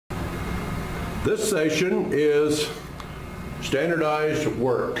This session is standardized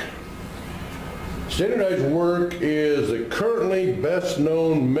work. Standardized work is the currently best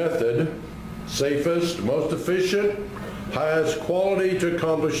known method, safest, most efficient, highest quality to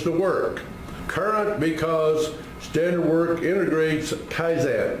accomplish the work. Current because standard work integrates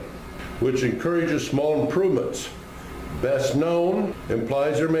Kaizen, which encourages small improvements. Best known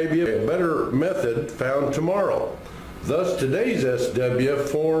implies there may be a better method found tomorrow. Thus, today's SW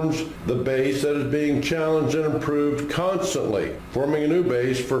forms the base that is being challenged and improved constantly, forming a new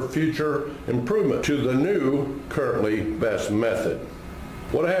base for future improvement to the new, currently best method.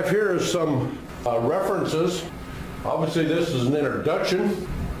 What I have here is some references. Obviously, this is an introduction.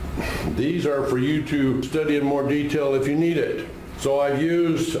 These are for you to study in more detail if you need it. So I've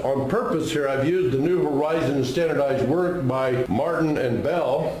used, on purpose here, I've used the New Horizons Standardized Work by Martin and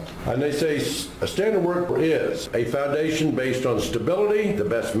Bell, and they say a standard work is a foundation based on stability, the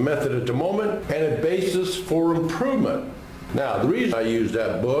best method at the moment, and a basis for improvement. Now, the reason I use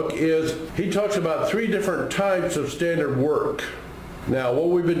that book is he talks about 3 different types of standard work. Now, what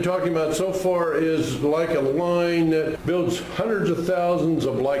we've been talking about so far is like a line that builds hundreds of thousands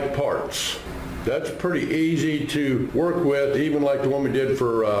of like parts. That's pretty easy to work with, even like the one we did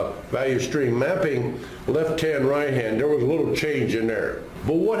for value stream mapping, left hand, right hand. There was a little change in there.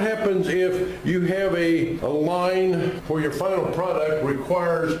 But what happens if you have a line where your final product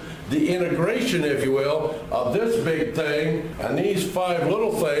requires the integration, if you will, of this big thing and these 5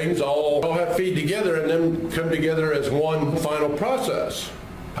 little things all have to feed together and then come together as one final process?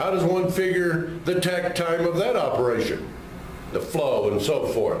 How does one figure the takt time of that operation, the flow and so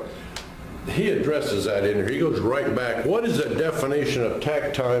forth? He addresses that in here. He goes right back. What is the definition of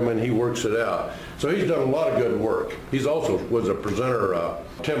takt time, and he works it out. So he's done a lot of good work. He's also was a presenter,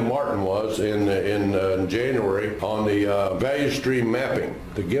 Tim Martin was, in January on the value stream mapping,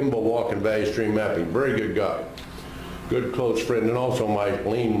 the gimbal walk and value stream mapping. Very good guy. Good close friend, and also my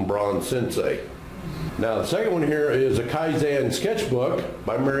lean bronze sensei. Now, the second one here is a Kaizen sketchbook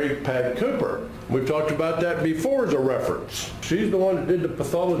by Mary Pat Cooper. We've talked about that before as a reference. She's the one that did the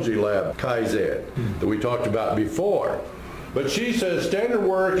pathology lab Kaizen that we talked about before. But she says standard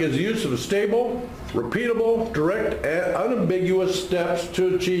work is the use of stable, repeatable, direct, and unambiguous steps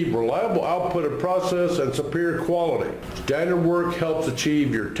to achieve reliable output of process and superior quality. Standard work helps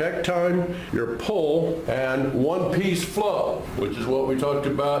achieve your takt time, your pull, and one-piece flow, which is what we talked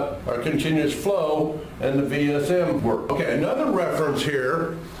about, our continuous flow and the VSM work. Okay, another reference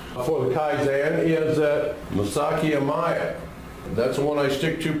here for the Kaizen is Masaki Amaya. That's the one I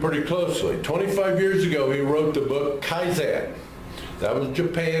stick to pretty closely. 25 years ago, he wrote the book Kaizen. That was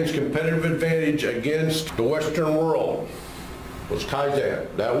Japan's competitive advantage against the Western world, was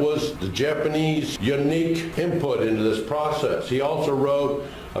Kaizen. That was the Japanese unique input into this process. He also wrote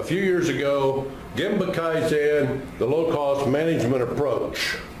a few years ago, Gemba Kaizen, the low-cost management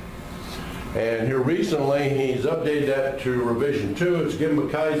approach. And here recently, he's updated that to revision 2. It's Gemba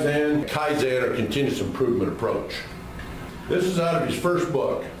Kaizen, Kaizen, or continuous improvement approach. This is out of his first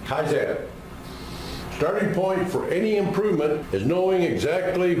book, Kaizen. Starting point for any improvement is knowing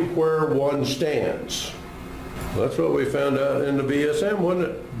exactly where one stands. That's what we found out in the VSM, wasn't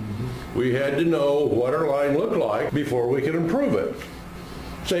it? We had to know what our line looked like before we could improve it.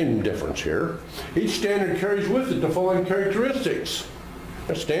 Same difference here. Each standard carries with it the following characteristics.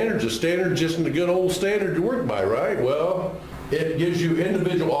 A standard's a standard, just a good old standard to work by, right? Well, it gives you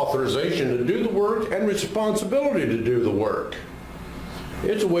individual authorization to do the work and responsibility to do the work.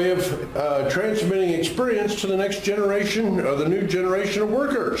 It's a way of transmitting experience to the next generation or the new generation of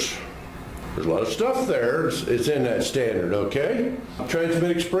workers. There's a lot of stuff there. It's in that standard, okay?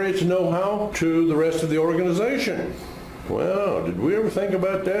 Transmit experience and know-how to the rest of the organization. Well, did we ever think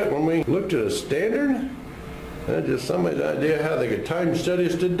about that when we looked at a standard? That's just somebody's idea how they could time study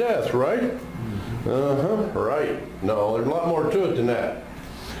us to death, right? Right. No, there's a lot more to it than that.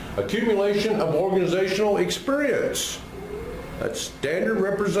 Accumulation of organizational experience. That standard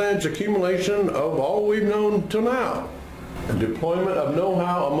represents accumulation of all we've known till now. A deployment of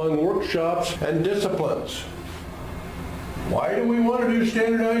know-how among workshops and disciplines. Why do we want to do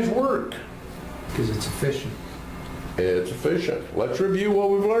standardized work? Because it's efficient. It's efficient. Let's review what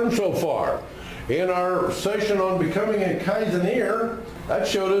we've learned so far. In our session on becoming a Kaizeneer, that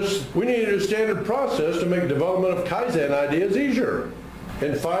showed us we needed a standard process to make development of Kaizen ideas easier.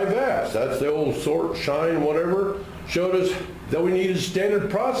 In 5S, that's the old sort, shine, whatever, showed us that we needed standard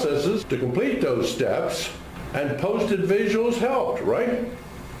processes to complete those steps, and posted visuals helped, right?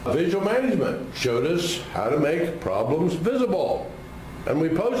 Visual management showed us how to make problems visible, and we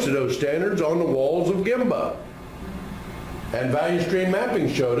posted those standards on the walls of Gemba. And value stream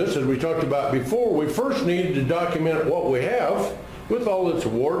mapping showed us, as we talked about before, we first needed to document what we have with all its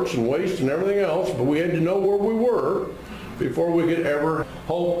warts and waste and everything else, but we had to know where we were before we could ever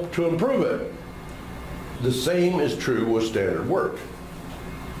hope to improve it. The same is true with standard work.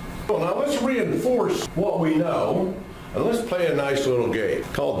 Well, now let's reinforce what we know, and let's play a nice little game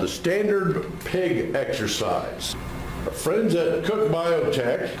called the standard pig exercise. Our friends at Cook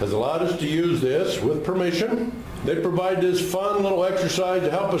Biotech has allowed us to use this with permission. They provide this fun little exercise to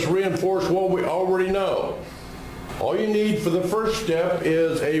help us reinforce what we already know. All you need for the first step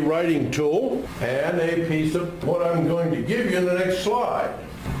is a writing tool and a piece of what I'm going to give you in the next slide.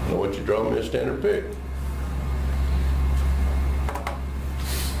 I want you to draw me a standard pig.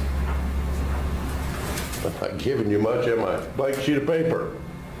 I'm not giving you much, am I? Blank sheet of paper.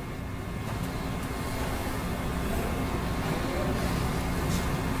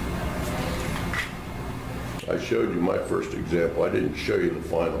 I showed you my first example. I didn't show you the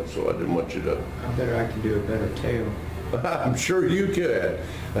final, so I didn't want you to... I bet I can do a better tail. I'm sure you can.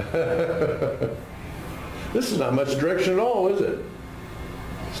 This is not much direction at all, is it?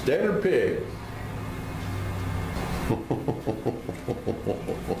 Standard pig.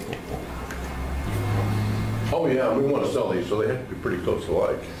 Oh yeah, we want to sell these, so they have to be pretty close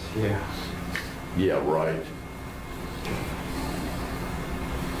alike. Yeah. Yeah, right.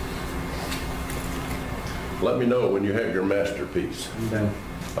 Let me know when you have your masterpiece. I'm done.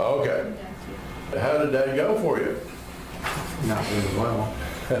 Okay. How did that go for you? Not really well.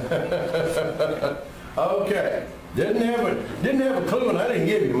 Okay. Didn't have a clue, and I didn't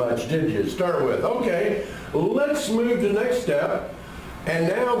give you much, did you, to start with? Okay. Let's move to the next step. And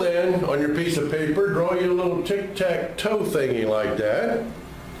now then, on your piece of paper, draw you a little tic-tac-toe thingy like that.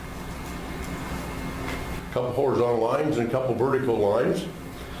 A couple horizontal lines and a couple vertical lines.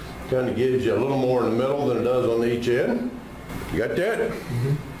 Kind of gives you a little more in the middle than it does on each end. You got that?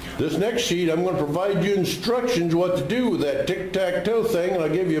 Mm-hmm. This next sheet, I'm going to provide you instructions what to do with that tic-tac-toe thing, and I'll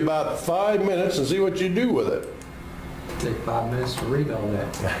give you about 5 minutes and see what you do with it. Take 5 minutes to read all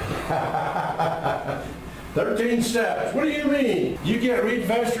that. 13 steps. What do you mean? You can't read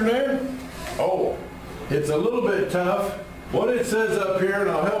faster than that? Oh, it's a little bit tough. What it says up here,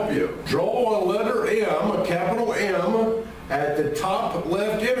 and I'll help you. Draw a letter M, a capital M, at the top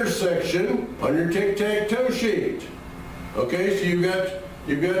left intersection on your tic-tac-toe sheet. Okay, so you've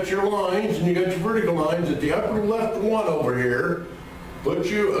got your lines and you got your vertical lines. At the upper left one over here, put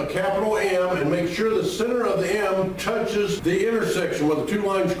you a capital M and make sure the center of the M touches the intersection where the two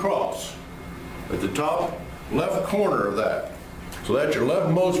lines cross. At the top left corner of that. So that's your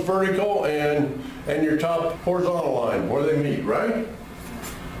leftmost vertical and your top horizontal line where they meet, right?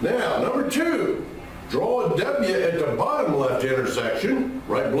 Now, number 2, draw a W at the bottom left intersection,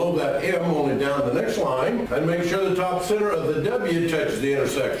 right below that M, only down the next line, and make sure the top center of the W touches the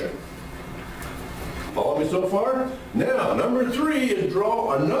intersection. Follow me so far? Now, number 3 is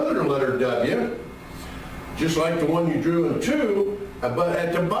draw another letter W, just like the one you drew in 2, but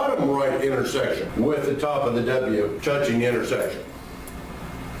at the bottom right intersection with the top of the W touching the intersection.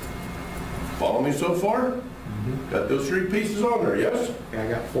 Follow me so far? Mm-hmm. Got those 3 pieces on there, yes? Yeah, I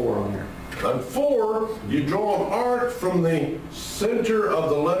got 4 on there. On 4, you draw an arc from the center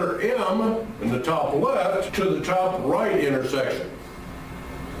of the letter M in the top left to the top right intersection.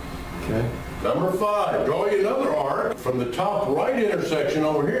 Okay. Number 5, draw you another arc from the top right intersection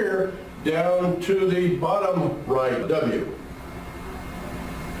over here down to the bottom right W.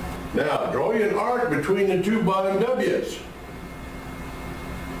 Now, draw you an arc between the 2 bottom W's.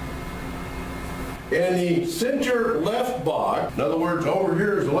 In the center left box, in other words, over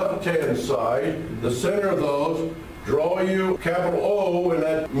here is the left-hand side, the center of those, draw you capital O in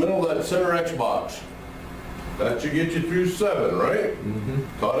that middle of that center X box. That should get you through 7, right?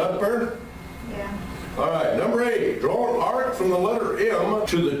 Mm-hmm. Caught up there? Yeah. All right, number 8, draw an arc from the letter M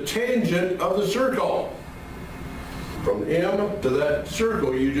to the tangent of the circle. From M to that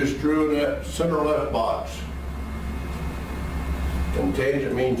circle you just drew in that center left box. And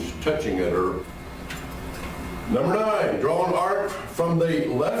tangent means touching it, or... Number 9, draw an arc from the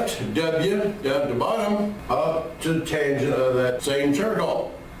left W down to bottom up to the tangent of that same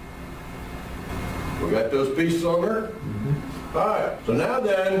circle. We got those pieces on there? Mm-hmm. All right, so now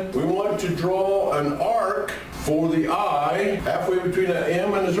then we want to draw an arc for the eye halfway between the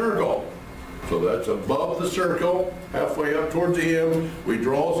M and the circle. So that's above the circle, halfway up towards the M. We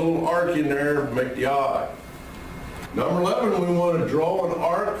draw a little arc in there to make the eye. Number 11, we want to draw an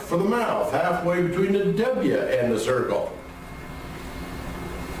arc for the mouth, halfway between the W and the circle.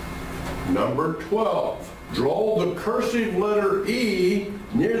 Number 12, draw the cursive letter E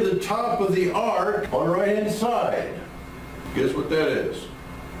near the top of the arc on the right-hand side. Guess what that is?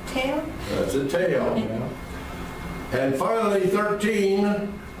 Tail? That's a tail. Yeah. And finally,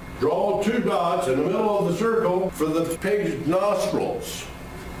 13, draw 2 dots in the middle of the circle for the pig's nostrils.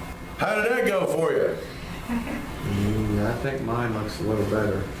 How did that go for you? I think mine looks a little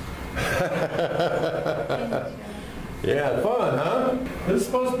better. Yeah, fun, huh? It's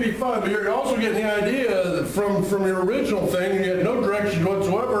supposed to be fun, but you're also getting the idea that from your original thing, you had no directions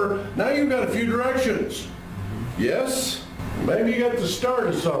whatsoever. Now you've got a few directions. Yes? Maybe you got the start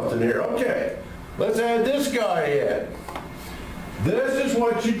of something here. Okay, let's add this guy in. This is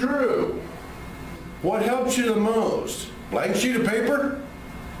what you drew. What helps you the most? Blank sheet of paper?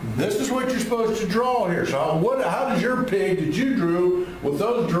 This is what you're supposed to draw here. So how does your pig that you drew with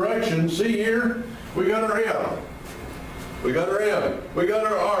those directions, see here? We got our M. We got our M. We got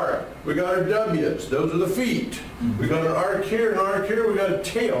our R. We got our W's. Those are the feet. We got an arc here and arc here. We got a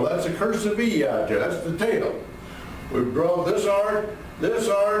tail. That's a cursive E out there. That's the tail. We draw this arc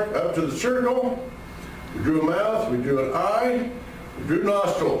up to the circle. We drew a mouth. We drew an eye. We drew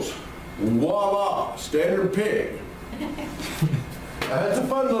nostrils. Voila! Standard pig. That's a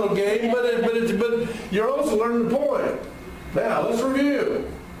fun little game, but you're also learning the point. Now, let's review.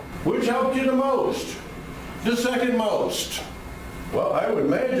 Which helped you the most? The second most? Well, I would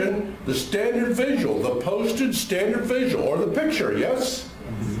imagine the standard visual, the posted standard visual, or the picture, yes?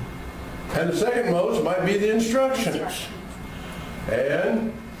 And the second most might be the instructions.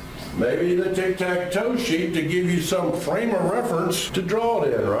 And maybe the tic-tac-toe sheet to give you some frame of reference to draw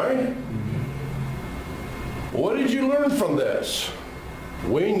it in, right? What did you learn from this?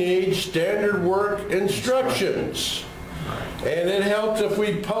 We need standard work instructions. And it helps if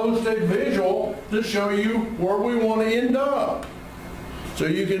we post a visual to show you where we want to end up. So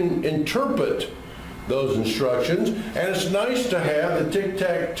you can interpret those instructions. And it's nice to have the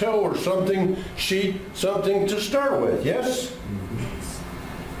tic-tac-toe or something to start with, yes?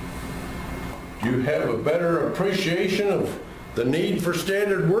 Do you have a better appreciation of the need for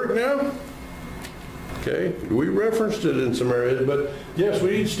standard work now? Okay, we referenced it in some areas, but yes, we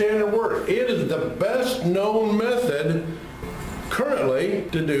need standard work. It is the best known method currently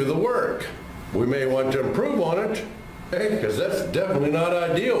to do the work. We may want to improve on it, because that's definitely not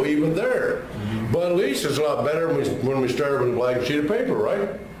ideal even there. But at least it's a lot better when we started with a blank sheet of paper, right?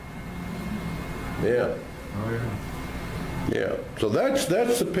 Yeah. Oh, yeah. Yeah. So that's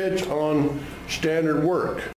the pitch on standard work.